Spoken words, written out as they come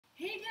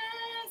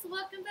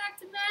welcome back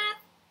to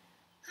math.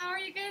 How are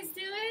you guys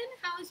doing?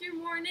 How's your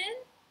morning?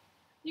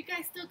 You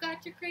guys still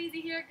got your crazy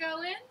hair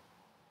going?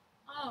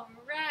 All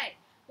right.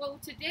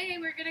 Well, today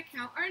we're going to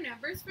count our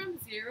numbers from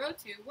 0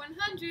 to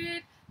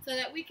 100 so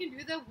that we can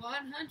do the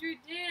 100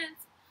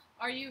 dance.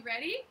 Are you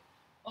ready?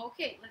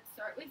 Okay, let's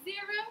start with 0,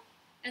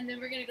 and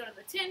then we're going to go to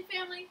the 10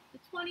 family, the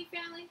 20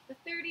 family, the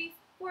 30s,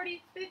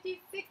 40s,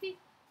 50s, 60s,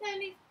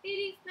 70s,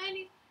 80s,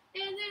 90s,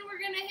 and then we're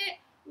going to hit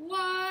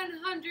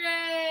 100.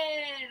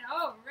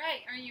 All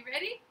right, are you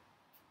ready?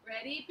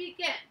 Ready,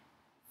 begin.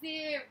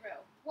 0,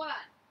 1,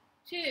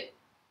 2,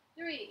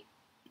 3,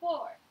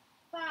 4,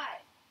 5,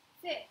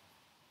 6,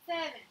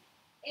 7,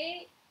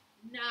 8,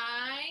 9,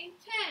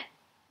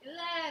 10, 11,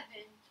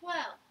 12,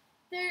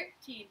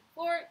 13,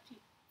 14,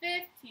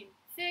 15,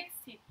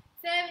 16,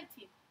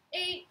 17,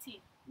 18,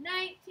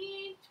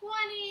 19,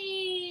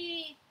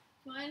 20,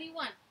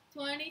 21,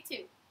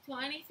 22,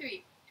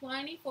 23,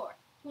 24,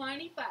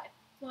 25,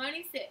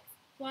 26,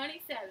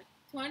 27,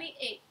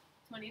 28,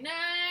 29.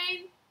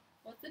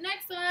 What's the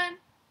next one?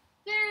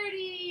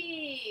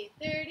 30,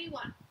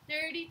 31,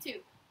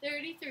 32,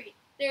 33,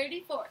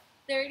 34,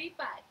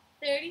 35,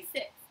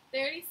 36,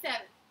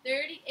 37,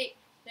 38,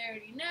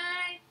 39,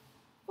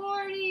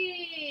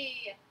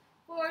 40,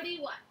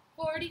 41,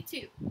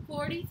 42,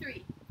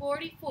 43,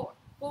 44,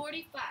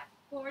 45,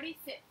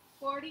 46,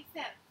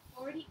 47,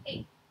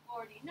 48,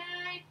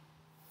 49,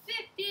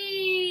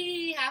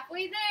 50.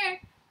 Halfway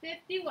there.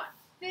 51,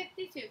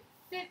 52,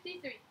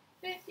 53,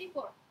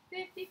 54,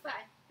 55,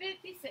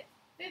 56,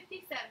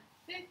 57,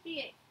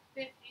 58,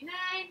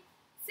 59,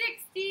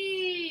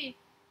 60,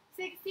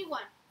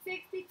 61,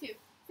 62,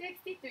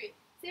 63,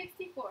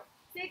 64,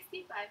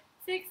 65,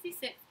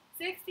 66,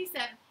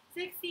 67,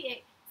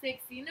 68,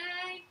 69,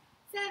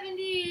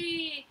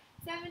 70,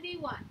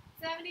 71,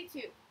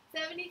 72,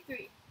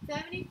 73,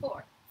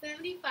 74,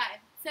 75,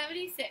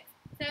 76,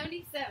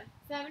 77,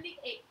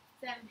 78,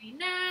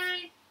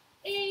 79,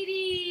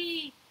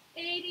 80,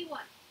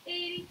 81,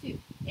 82,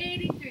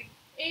 83,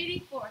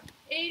 84,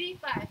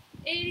 85,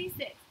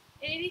 86,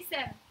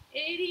 87,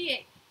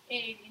 88,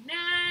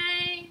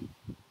 89,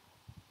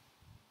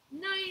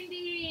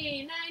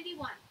 90,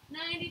 91,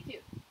 92,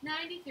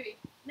 93,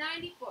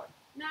 94,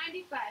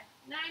 95,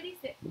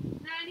 96,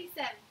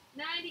 97,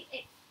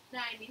 98,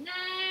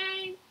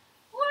 99,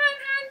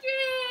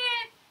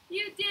 100!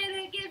 You did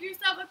it! Give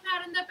yourself a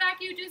pat on the back.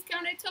 You just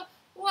counted to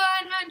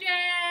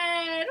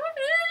 100!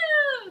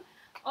 Woohoo!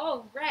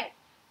 All right.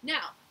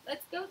 Now,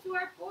 let's go to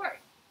our board.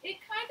 It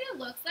kind of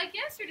looks like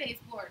yesterday's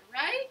board,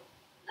 right?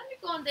 Let me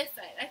go on this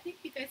side. I think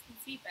you guys can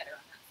see better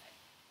on that side.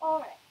 All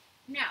right.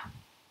 Now,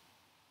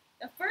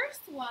 the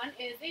first one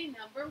is a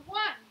number 1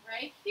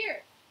 right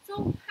here.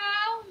 So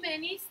how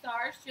many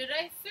stars should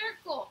I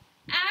circle?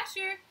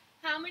 Asher,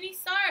 how many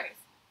stars?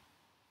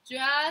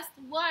 Just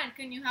 1.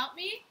 Can you help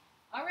me?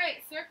 All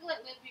right, circle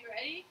it with me.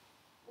 Ready?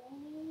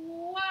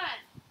 1.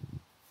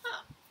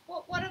 Huh.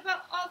 Well, what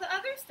about all the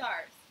other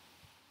stars?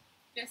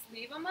 Just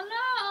leave them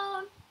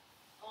alone.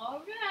 All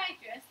right,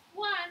 just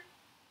 1.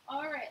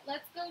 All right,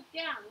 let's go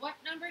down. What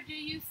number do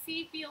you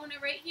see, Fiona,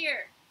 right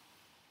here?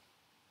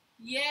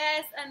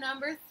 Yes, a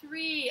number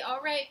 3. All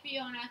right,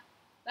 Fiona.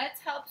 Let's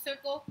help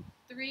circle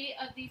 3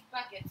 of these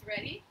buckets.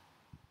 Ready?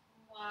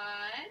 1,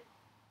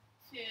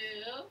 2,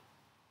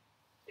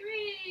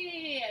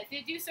 3.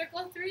 Did you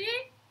circle 3?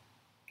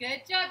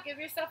 Good job. Give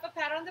yourself a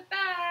pat on the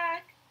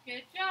back.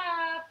 Good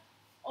job.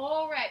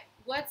 All right,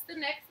 what's the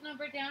next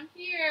number down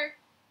here?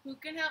 Who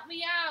can help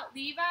me out?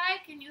 Levi,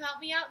 can you help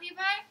me out,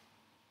 Levi?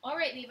 All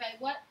right, Levi,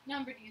 what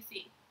number do you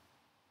see?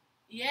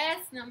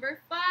 Yes, number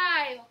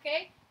 5,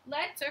 okay?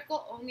 Let's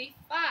circle only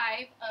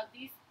 5 of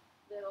these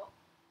little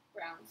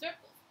brown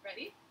circles.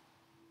 Ready?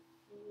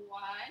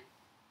 1,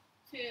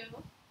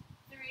 2,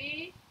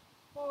 3,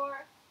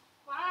 4,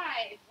 5.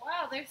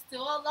 Wow, there's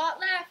still a lot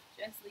left.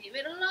 Just leave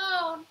it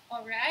alone,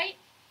 all right?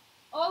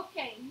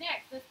 Okay,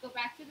 next, let's go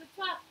back to the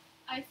top.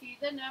 I see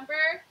the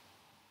number.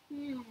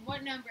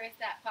 What number is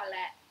that,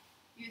 Paulette?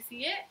 You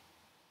see it?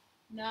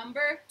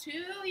 Number 2.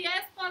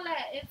 Yes,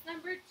 Paulette, it's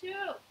number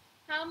 2.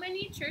 How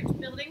many church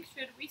buildings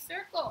should we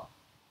circle?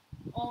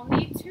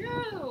 Only 2.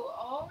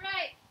 All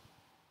right.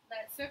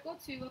 Let's circle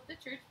 2 of the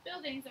church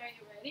buildings. Are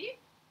you ready?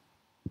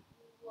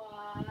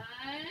 1.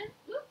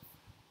 Oops.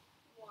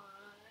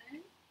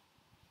 1,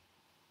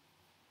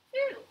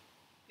 2.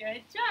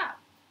 Good job.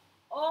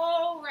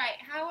 All right.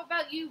 How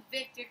about you,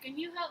 Victor? Can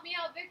you help me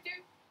out,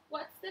 Victor?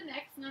 What's the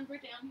next number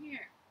down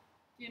here?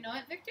 Do you know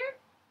it, Victor?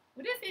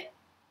 What is it?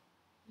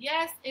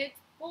 Yes, it's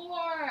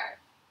 4.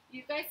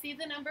 You guys see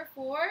the number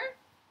 4?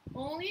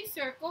 Only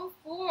circle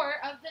 4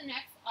 of the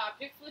next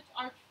objects, which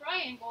are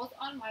triangles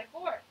on my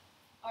board.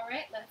 All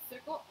right, let's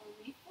circle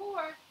only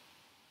 4.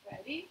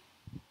 Ready?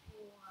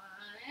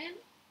 1,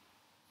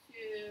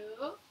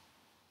 2,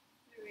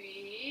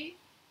 3,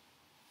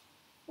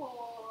 4.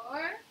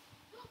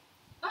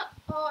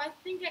 Uh-oh, I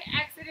think I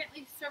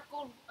accidentally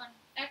circled an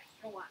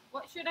extra one.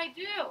 What should I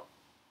do?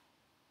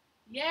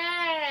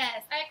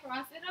 Yes, I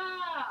crossed it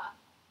off.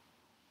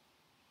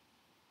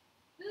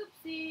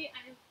 Oopsie,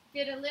 I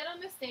Did a little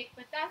mistake,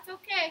 but that's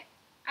okay.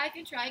 I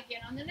can try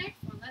again on the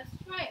next one. Let's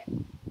try it.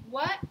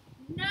 What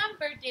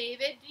number,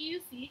 David, do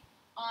you see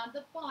on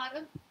the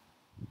bottom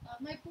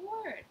of my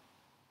board?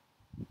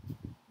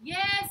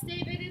 Yes,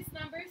 David, it's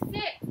number 6.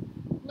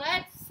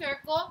 Let's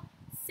circle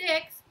 6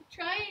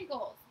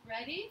 triangles.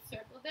 Ready?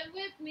 Circle them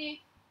with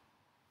me.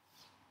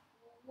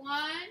 1,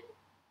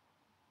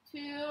 2,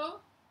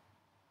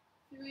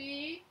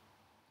 3,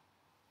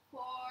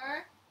 4,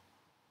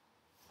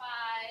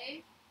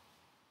 5,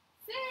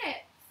 6.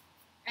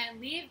 And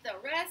leave the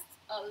rest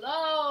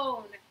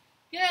alone.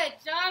 Good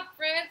job,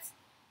 friends.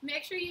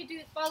 Make sure you do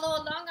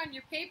follow along on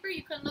your paper.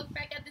 You can look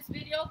back at this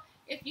video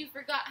if you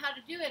forgot how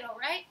to do it, all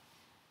right?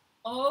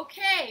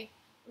 Okay.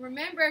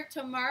 Remember,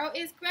 tomorrow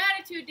is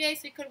Gratitude Day,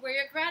 so you could wear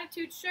your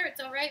gratitude shirts,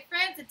 all right,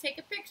 friends, and take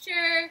a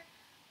picture.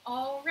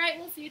 All right,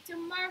 we'll see you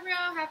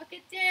tomorrow. Have a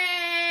good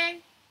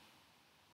day.